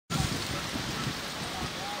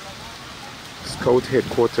Scout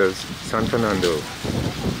Headquarters, San Fernando.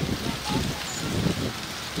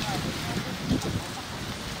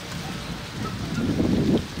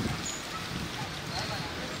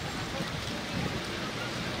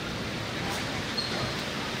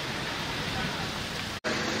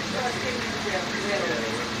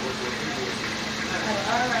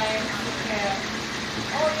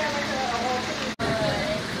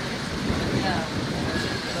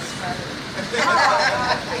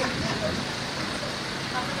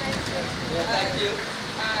 Thank you.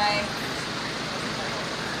 Bye.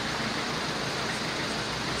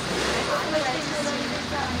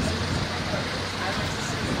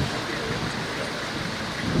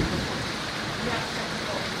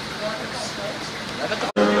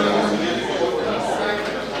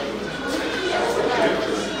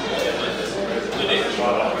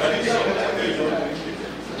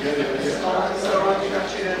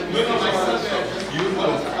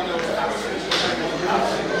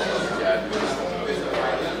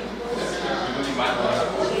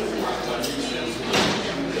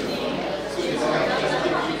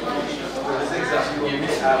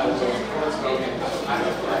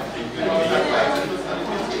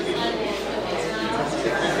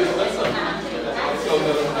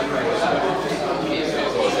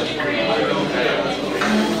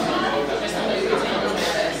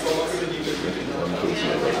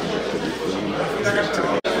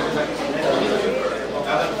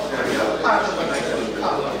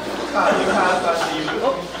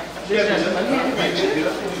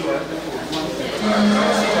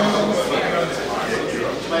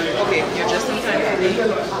 Okay, you're just in time for me.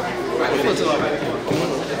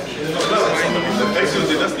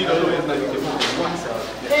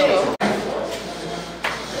 There you go.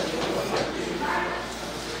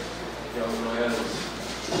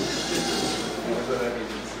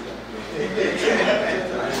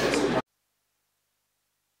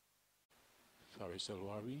 Faris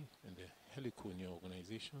Alwari and the Heliconia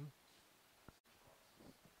organization.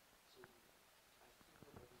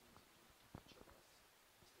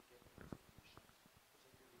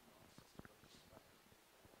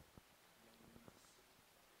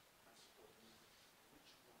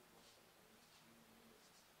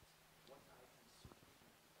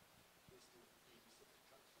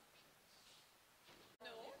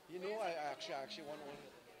 You know, I actually want one.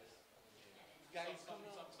 Guys,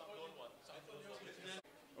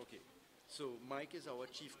 okay. So Mike is our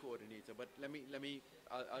chief coordinator, but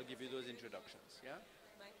I'll give you those introductions. Yeah.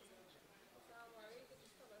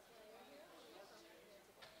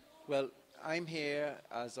 Well, I'm here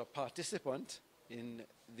as a participant in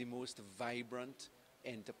the most vibrant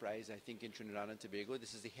enterprise, I think, in Trinidad and Tobago.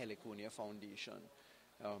 This is the Heliconia Foundation.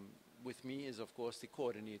 With me is, of course, the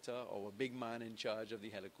coordinator, our big man in charge of the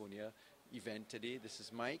Heliconia event today. This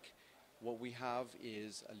is Mike. What we have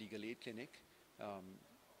is a legal aid clinic.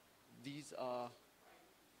 These are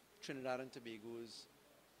Trinidad and Tobago's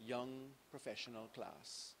young professional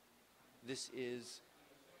class. This is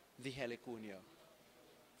the Heliconia.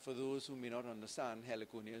 For those who may not understand,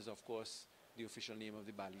 Heliconia is, of course, the official name of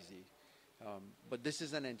the Balize. But this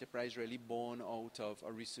is an enterprise really born out of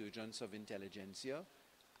a resurgence of intelligentsia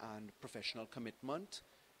and professional commitment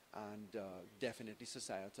and definitely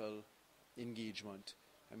societal engagement.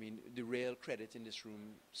 I mean, the real credit in this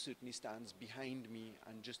room certainly stands behind me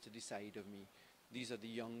and just to the side of me. These are the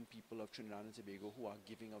young people of Trinidad and Tobago who are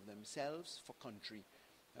giving of themselves for country.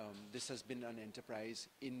 This has been an enterprise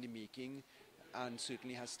in the making and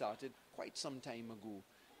certainly has started quite some time ago.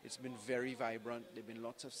 It's been very vibrant. There have been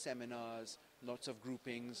lots of seminars, lots of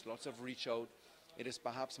groupings, lots of reach out. It is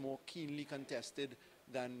perhaps more keenly contested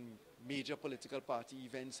than major political party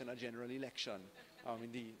events in a general election.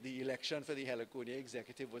 The election for the Heliconia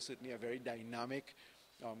executive was certainly a very dynamic,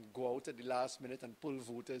 go out at the last minute and pull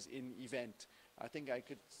voters in event. I think I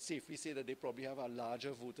could safely say that they probably have a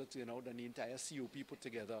larger voter turnout than the entire COP put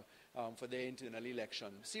together for their internal election.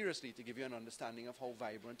 Seriously, to give you an understanding of how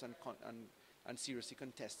vibrant and seriously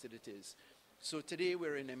contested it is. So today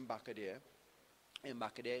we're in Embarcadere.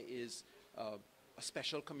 Embarcadere is a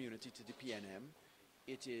special community to the PNM.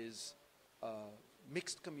 It is a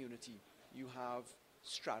mixed community. You have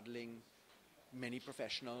straddling many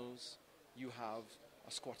professionals, you have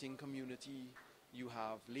a squatting community, you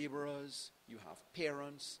have laborers, you have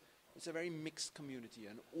parents. It's a very mixed community,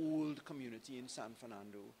 an old community in San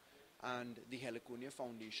Fernando. And the Heliconia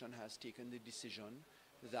Foundation has taken the decision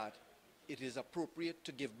that it is appropriate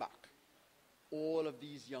to give back. All of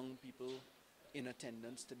these young people in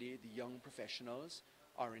attendance today, the young professionals,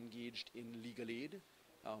 are engaged in legal aid.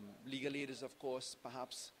 Legal aid is, of course,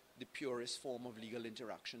 perhaps the purest form of legal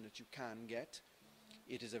interaction that you can get.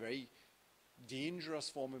 It is a very dangerous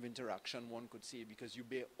form of interaction, one could say, because you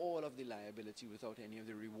bear all of the liability without any of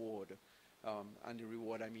the reward. And the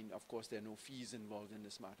reward, I mean, of course, there are no fees involved in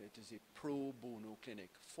this matter. It is a pro bono clinic,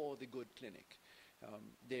 for the good clinic.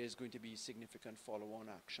 There is going to be significant follow-on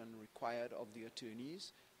action required of the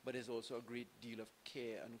attorneys, but there's also a great deal of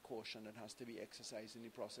care and caution that has to be exercised in the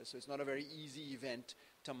process. So it's not a very easy event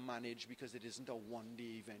to manage because it isn't a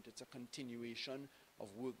one-day event. It's a continuation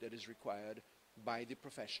of work that is required by the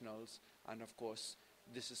professionals. And of course,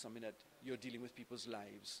 this is something that you're dealing with people's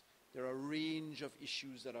lives. There are a range of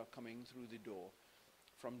issues that are coming through the door,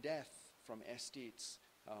 from death, from estates,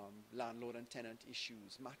 landlord and tenant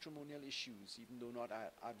issues, matrimonial issues, even though not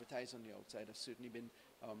advertised on the outside, have certainly been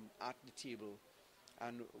at the table.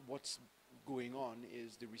 And what's going on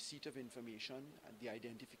is the receipt of information and the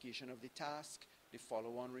identification of the task, the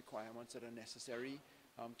follow-on requirements that are necessary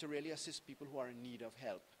to really assist people who are in need of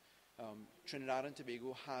help. Trinidad and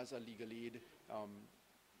Tobago has a legal aid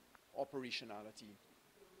operationality.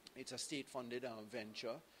 It's a state-funded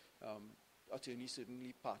venture. Attorneys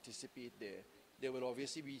certainly participate there. There will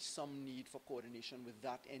obviously be some need for coordination with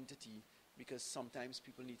that entity because sometimes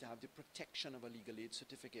people need to have the protection of a legal aid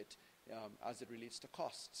certificate as it relates to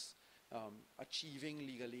costs. Achieving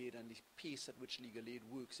legal aid and the pace at which legal aid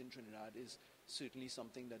works in Trinidad is certainly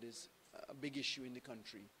something that is a big issue in the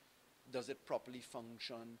country. Does it properly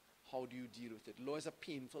function? How do you deal with it? Law is a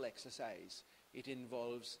painful exercise. It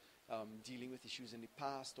involves dealing with issues in the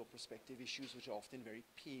past or prospective issues which are often very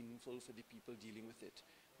painful for the people dealing with it.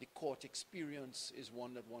 The court experience is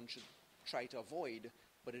one that one should try to avoid,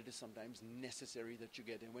 but it is sometimes necessary that you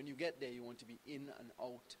get in. When you get there, you want to be in and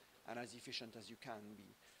out and as efficient as you can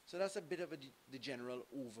be. So that's a bit of the general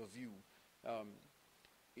overview.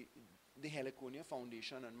 The Heliconia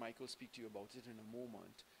Foundation, and Mike will speak to you about it in a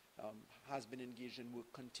moment, has been engaged in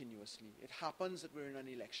work continuously. It happens that we're in an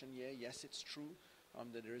election year. Yes, it's true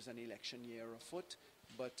that there is an election year afoot,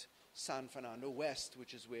 but San Fernando West,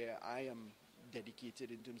 which is where I am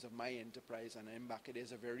dedicated in terms of my enterprise, and Mbaka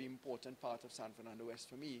is a very important part of San Fernando West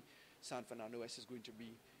for me. San Fernando West is going to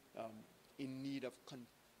be in need of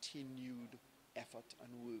continued effort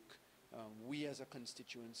and work. We as a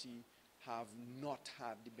constituency have not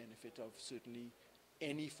had the benefit of certainly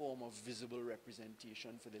any form of visible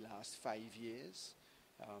representation for the last 5 years.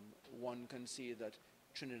 One can say that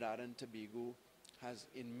Trinidad and Tobago has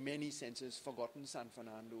in many senses forgotten San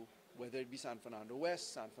Fernando, whether it be San Fernando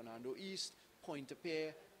West, San Fernando East,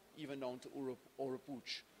 Pointe-a-Pierre, even down to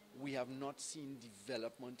Oropouche. We have not seen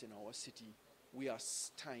development in our city. We are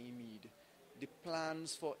stymied. The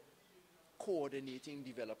plans for coordinating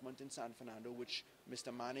development in San Fernando, which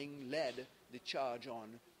Mr. Manning led the charge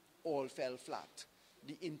on, all fell flat.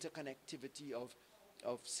 The interconnectivity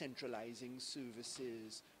of centralizing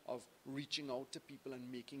services, of reaching out to people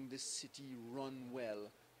and making this city run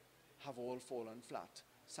well, have all fallen flat.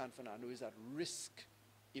 San Fernando is at risk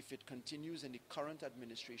if it continues in the current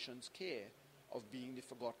administration's care of being the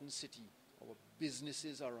forgotten city. Our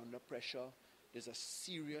businesses are under pressure. There's a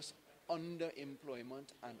serious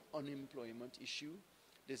underemployment and unemployment issue.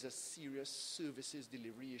 There's a serious services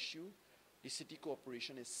delivery issue. The city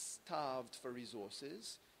corporation is starved for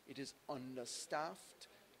resources. It is understaffed.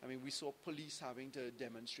 I mean, we saw police having to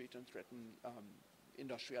demonstrate and threaten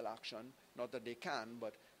industrial action. Not that they can,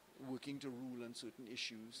 but working to rule on certain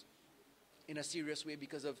issues in a serious way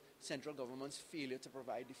because of central government's failure to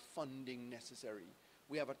provide the funding necessary.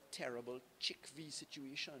 We have a terrible chick-V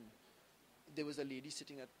situation. There was a lady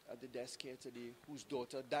sitting at the desk here today whose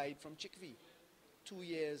daughter died from chick-V, 2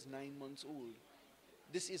 years, 9 months old.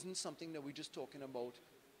 This isn't something that we're just talking about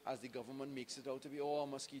as the government makes it out to be, oh, a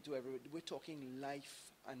mosquito everywhere. We're talking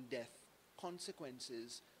life and death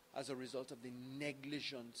consequences as a result of the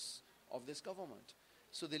negligence of this government.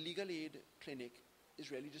 So the legal aid clinic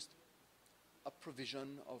is really just a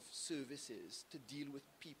provision of services to deal with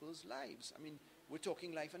people's lives. I mean, we're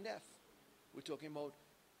talking life and death. We're talking about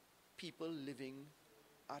people living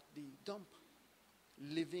at the dump,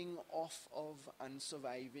 living off of and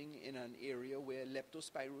surviving in an area where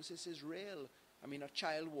leptospirosis is real. I mean, a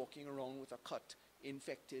child walking around with a cut,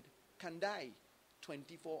 infected, can die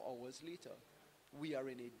 24 hours later. We are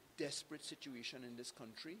in a desperate situation in this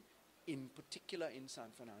country, in particular in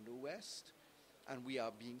San Fernando West, and we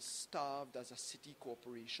are being starved as a city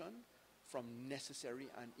corporation from necessary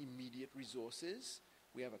and immediate resources.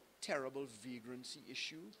 We have a terrible vagrancy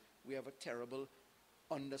issue. We have a terrible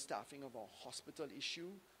understaffing of our hospital issue.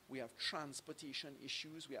 We have transportation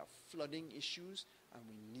issues. We have flooding issues, and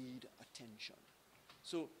we need attention.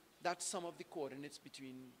 So that's some of the coordinates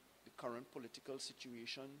between the current political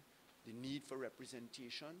situation, the need for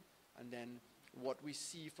representation, and then what we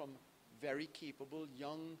see from very capable,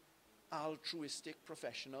 young, altruistic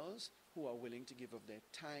professionals who are willing to give of their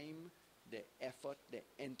time, their effort, their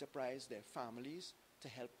enterprise, their families to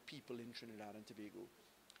help people in Trinidad and Tobago.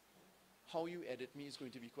 How you edit me is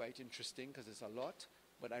going to be quite interesting because it's a lot,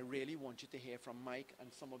 but I really want you to hear from Mike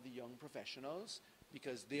and some of the young professionals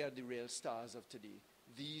because they are the real stars of today.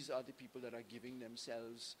 These are the people that are giving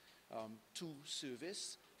themselves to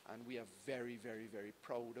service, and we are very, very, very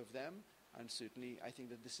proud of them. And certainly, I think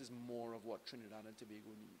that this is more of what Trinidad and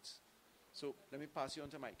Tobago needs. So let me pass you on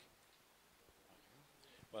to Mike.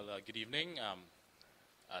 Well, good evening.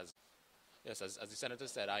 As the Senator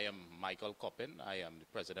said, I am Michael Coppin. I am the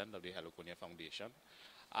president of the Heliconia Foundation.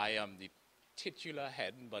 I am the titular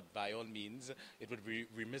head, but by all means, it would be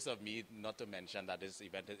remiss of me not to mention that this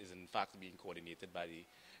event is in fact being coordinated by the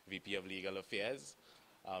VP of Legal Affairs,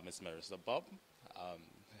 Ms. Marissa Bob. And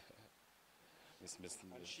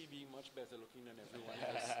she being much better looking than everyone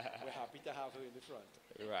else. We're happy to have her in the front.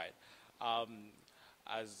 Right.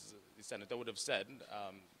 As the Senator would have said,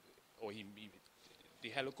 the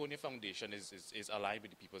Heliconia Foundation is aligned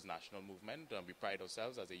with the People's National Movement. We pride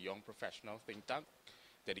ourselves as a young professional think tank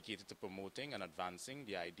dedicated to promoting and advancing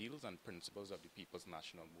the ideals and principles of the People's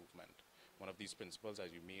National Movement. One of these principles,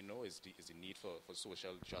 as you may know, is the need for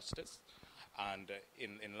social justice. And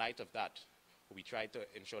in light of that, we try to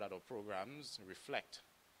ensure that our programs reflect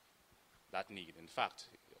that need. In fact,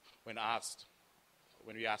 when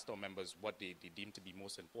we asked our members what they deemed to be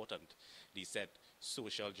most important, they said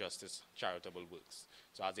social justice, charitable works.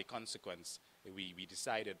 So as a consequence, we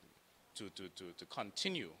decided to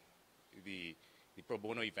continue the pro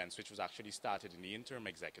bono events, which was actually started in the interim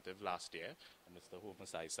executive last year. And Mr. Homer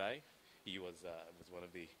Saisai, he was one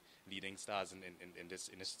of the leading stars in this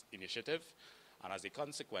initiative. And as a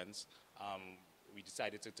consequence, we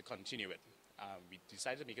decided to continue it. We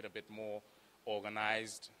decided to make it a bit more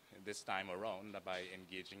organized this time around by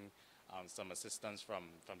engaging some assistance from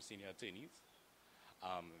senior attorneys.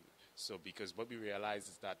 So because what we realized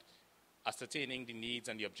is that ascertaining the needs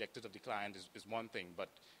and the objectives of the client is one thing, but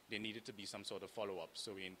there needed to be some sort of follow-up.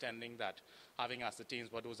 So we're intending that having ascertained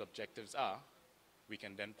what those objectives are, we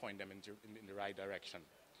can then point them in the right direction.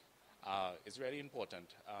 It's really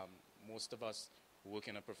important. Most of us work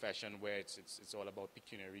in a profession where it's all about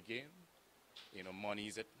pecuniary gain. You know, money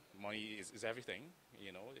is everything.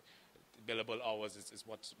 You know, billable hours is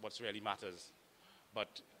what really matters.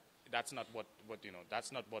 But that's not what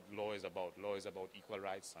law is about. Law is about equal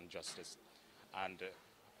rights and justice. And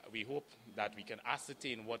we hope that we can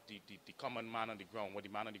ascertain what the common man on the ground,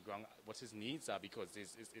 what his needs are, because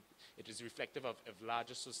it is reflective of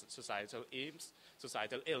larger societal aims,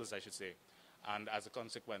 societal ills, I should say. And as a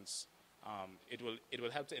consequence, it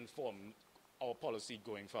will help to inform our policy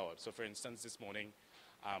going forward. So for instance, this morning,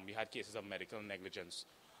 we had cases of medical negligence.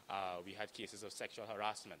 We had cases of sexual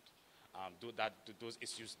harassment. Those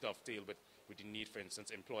issues dovetail with the need, for instance,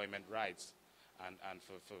 employment rights and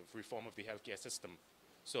for reform of the healthcare system.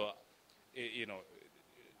 So, you know,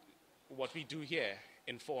 what we do here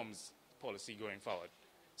informs policy going forward.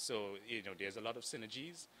 So, you know, there's a lot of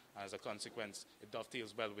synergies. As a consequence, it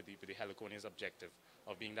dovetails well with the Heliconia's objective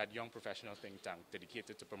of being that young professional think tank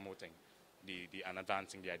dedicated to promoting and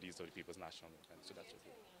advancing the ideas of the People's National Movement. So that's what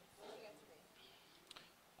we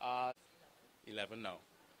do. 11 now.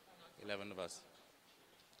 11 of us.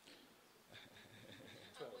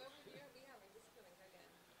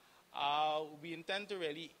 We intend to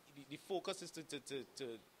really, the focus is to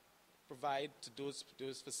provide to those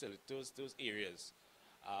facilities, those areas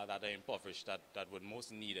that are impoverished, that would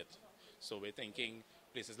most need it. So we're thinking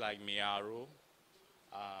places like Miaro,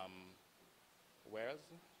 where else?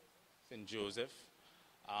 St. Joseph,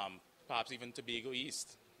 perhaps even Tobago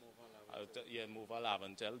East. Mova,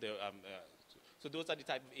 Laventel. So those are the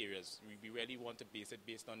type of areas we really want to base it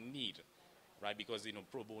based on need, right? Because, you know,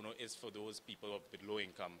 pro bono is for those people with low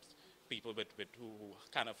incomes, people who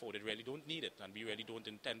can't afford it, really don't need it, and we really don't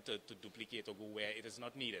intend to duplicate or go where it is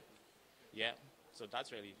not needed. Yeah, so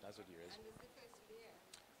that's what it is. And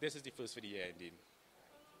this is the first for the year, indeed.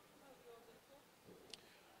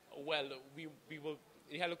 Well,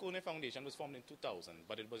 the Heliconia Foundation was formed in 2000,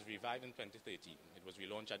 but it was revived in 2013. It was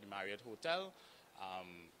relaunched at the Marriott Hotel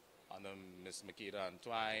under Ms. Makeda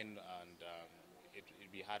Antoine, and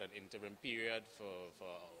we had an interim period for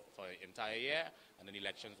an entire year, and then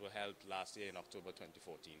elections were held last year in October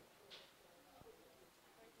 2014.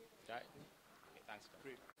 Right? Okay, thanks.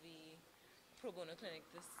 Great. The pro bono clinic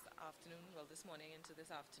this morning into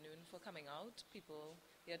this afternoon for coming out.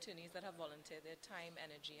 The attorneys that have volunteered their time,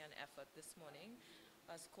 energy, and effort this morning.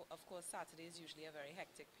 Of course, Saturday is usually a very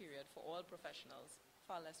hectic period for all professionals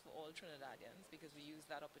far less for all Trinidadians, because we use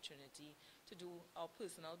that opportunity to do our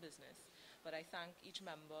personal business. But I thank each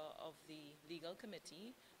member of the legal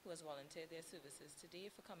committee who has volunteered their services today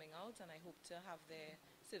for coming out, and I hope to have their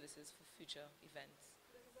services for future events.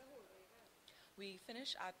 We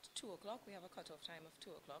finish at 2 o'clock. We have a cutoff time of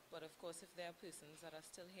 2 o'clock, but of course, if there are persons that are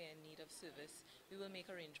still here in need of service, we will make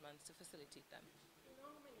arrangements to facilitate them.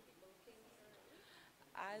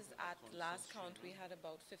 As at last count, we had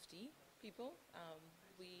about 50 people.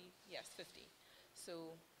 Yes, 50.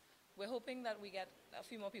 So we're hoping that we get a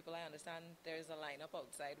few more people. I understand there's a lineup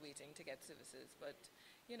outside waiting to get services, but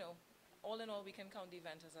you know, all in all, we can count the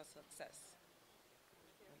event as a success.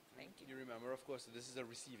 Thank you. You remember, of course, that this is a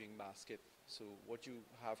receiving basket. So what you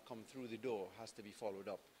have come through the door has to be followed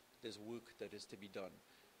up. There's work that is to be done.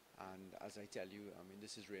 And as I tell you, I mean,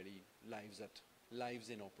 this is really lives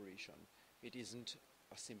in operation. It isn't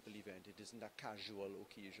a simple event. It isn't a casual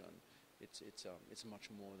occasion. It's much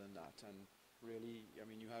more than that. And really, I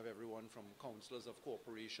mean, you have everyone from councillors of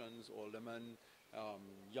corporations, aldermen,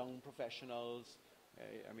 young professionals.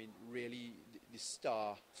 I mean, really, the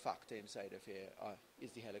star factor inside of here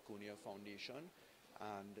is the Heliconia Foundation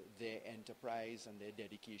and their enterprise and their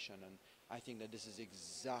dedication. And I think that this is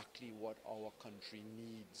exactly what our country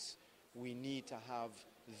needs. We need to have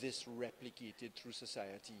this replicated through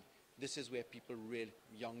society. This is where people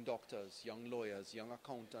young doctors, young lawyers, young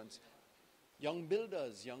accountants, young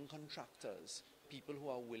builders, young contractors, people who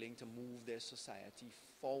are willing to move their society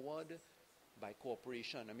forward by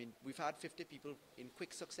cooperation. I mean, we've had 50 people in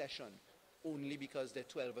quick succession only because there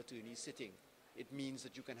are 12 attorneys sitting. It means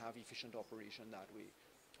that you can have efficient operation that way.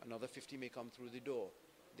 Another 50 may come through the door.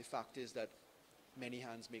 The fact is that many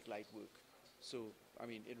hands make light work. So, I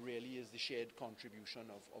mean, it really is the shared contribution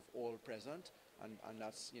of all present, and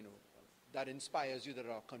that's, you know, that inspires you that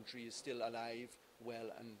our country is still alive,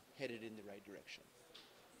 well, and headed in the right direction.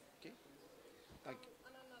 Okay? Thank you.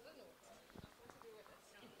 On another note, nothing to do with this.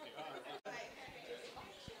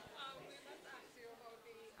 We must ask you about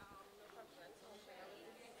the conference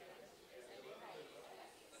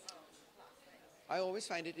last night. I always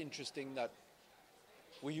find it interesting that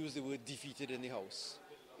we use the word defeated in the House.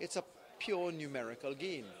 It's a pure numerical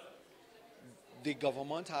game. The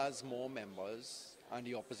government has more members and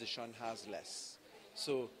the opposition has less.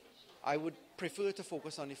 So I would prefer to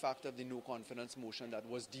focus on the fact of the no confidence motion that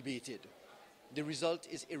was debated. The result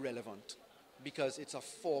is irrelevant because it's a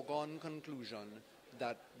foregone conclusion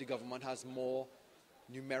that the government has more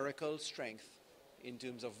numerical strength in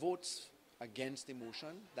terms of votes against the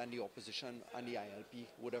motion than the opposition and the ILP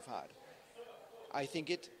would have had. I think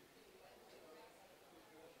it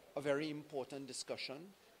a very important discussion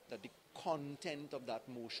that the content of that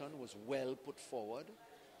motion was well put forward,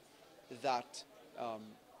 that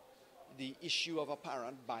the issue of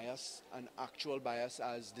apparent bias and actual bias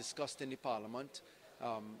as discussed in the Parliament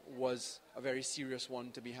was a very serious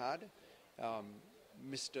one to be had.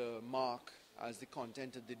 Mr. Mark, as the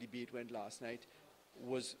content of the debate went last night,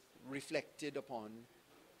 was reflected upon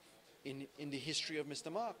in the history of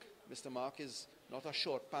Mr. Mark. Mr. Mark is not a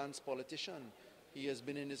short pants politician. He has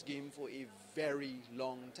been in this game for a very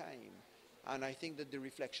long time. And I think that the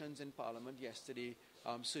reflections in Parliament yesterday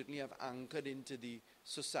certainly have anchored into the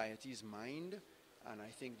society's mind. And I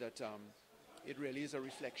think that it really is a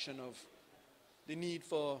reflection of the need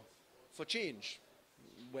for change,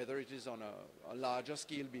 whether it is on a larger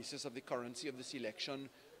scale basis of the currency of this election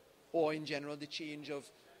or in general the change of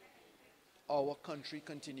our country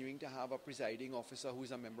continuing to have a presiding officer who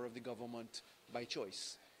is a member of the government by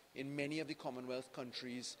choice. In many of the Commonwealth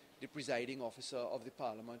countries, the presiding officer of the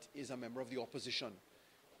Parliament is a member of the opposition.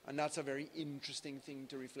 And that's a very interesting thing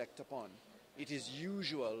to reflect upon. It is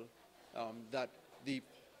usual that the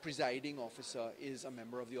presiding officer is a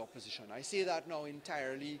member of the opposition. I say that now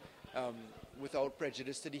entirely without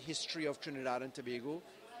prejudice to the history of Trinidad and Tobago,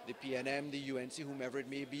 the PNM, the UNC, whomever it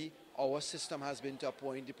may be. Our system has been to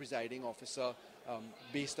appoint the presiding officer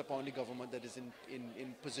based upon the government that is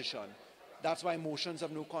in position. That's why motions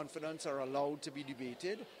of no confidence are allowed to be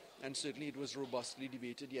debated, and certainly it was robustly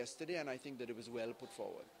debated yesterday, and I think that it was well put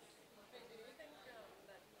forward. Okay, do you think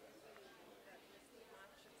that Mr. Mark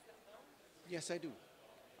should step down? Yes, I do.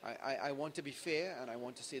 I want to be fair, and I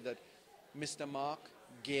want to say that Mr. Mark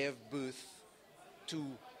gave birth to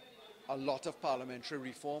a lot of parliamentary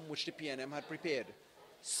reform which the PNM had prepared.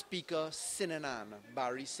 Speaker Sinanan,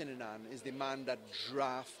 Barry Sinanan, is the man that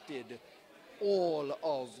drafted all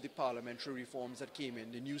of the parliamentary reforms that came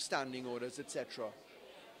in, the new standing orders, etc.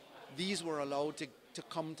 These were allowed to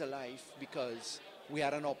come to life because we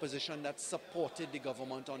had an opposition that supported the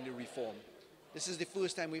government on the reform. This is the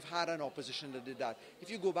first time we've had an opposition that did that. If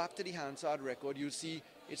you go back to the Hansard record, you'll see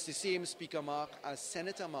it's the same Speaker Mark as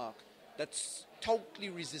Senator Mark that stoutly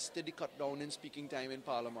resisted the cut down in speaking time in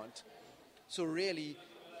Parliament. So really,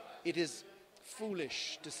 it is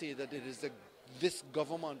foolish to say that it is this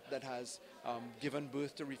government that has given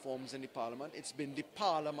birth to reforms in the Parliament. It's been the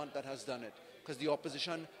Parliament that has done it, because the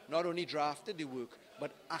opposition not only drafted the work,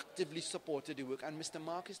 but actively supported the work. And Mr.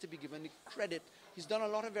 Mark is to be given the credit. He's done a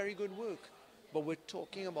lot of very good work. But we're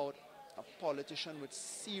talking about a politician with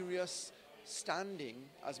serious standing,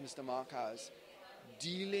 as Mr. Mark has,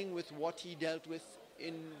 dealing with what he dealt with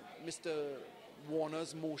in Mr.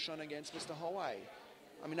 Warner's motion against Mr. Hawaii.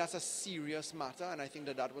 I mean, that's a serious matter, and I think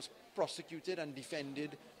that was prosecuted and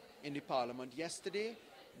defended in the Parliament yesterday.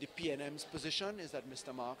 The PNM's position is that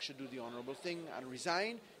Mr. Mark should do the honourable thing and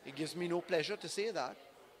resign. It gives me no pleasure to say that.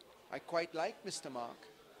 I quite like Mr. Mark.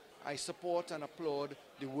 I support and applaud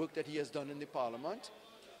the work that he has done in the Parliament.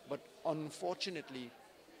 But unfortunately,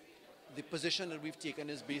 the position that we've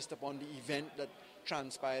taken is based upon the event that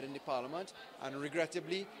transpired in the Parliament. And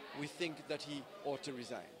regrettably, we think that he ought to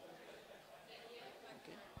resign.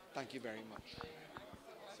 Okay? Thank you very much.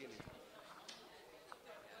 See you later.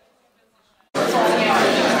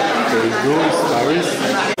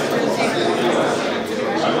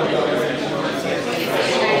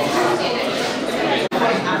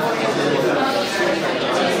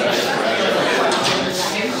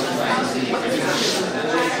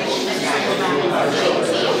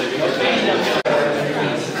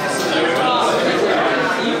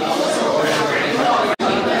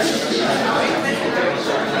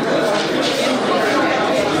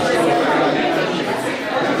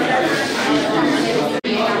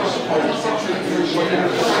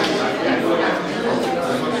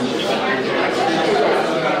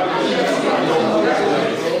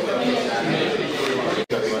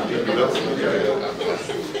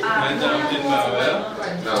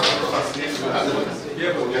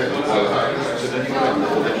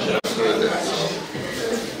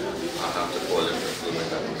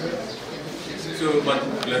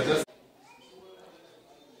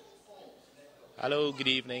 Hello, good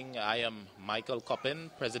evening. I am Michael Coppin,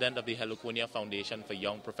 President of the Heliconia Foundation for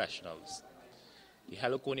Young Professionals. The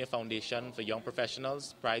Heliconia Foundation for Young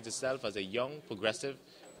Professionals prides itself as a young, progressive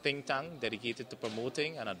think tank dedicated to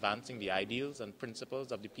promoting and advancing the ideals and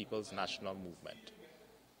principles of the People's National Movement.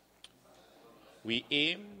 We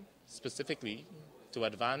aim specifically to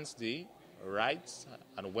advance the rights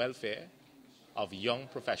and welfare of young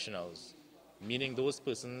professionals, meaning those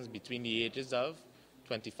persons between the ages of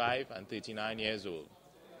 25 and 39 years old,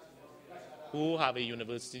 who have a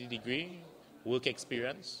university degree, work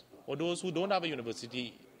experience, or those who don't have a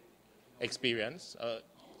university experience,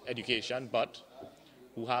 education, but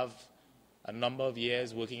who have a number of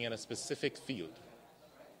years working in a specific field.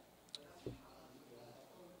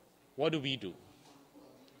 What do?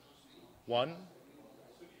 One,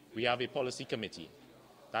 we have a policy committee.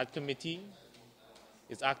 That committee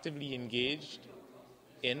is actively engaged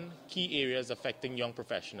in key areas affecting young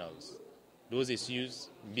professionals. Those issues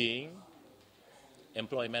being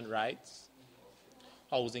employment rights,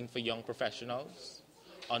 housing for young professionals,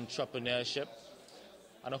 entrepreneurship,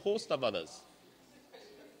 and a host of others.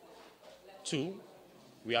 Two,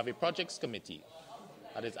 we have a projects committee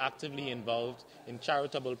that is actively involved in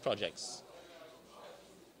charitable projects.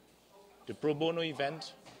 The pro bono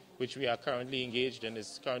event, which we are currently engaged in,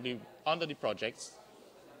 is currently under the projects.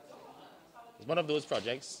 It's one of those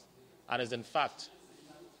projects, and is in fact,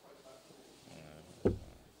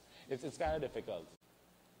 it's kind of difficult.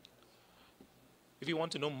 If you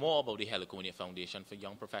want to know more about the Heliconia Foundation for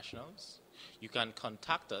Young Professionals, you can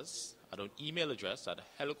contact us at our email address at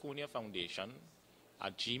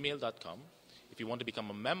heliconiafoundation@gmail.com. If you want to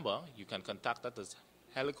become a member, you can contact us at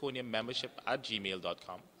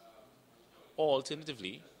heliconiamembership@gmail.com. Or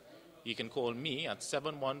alternatively, you can call me at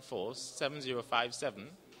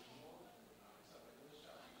 714-7057,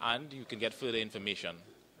 and you can get further information.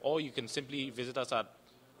 Or you can simply visit us at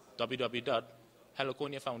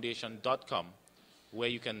www.heliconiafoundation.com, where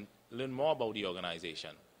you can learn more about the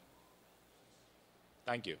organization.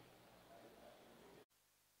 Thank you.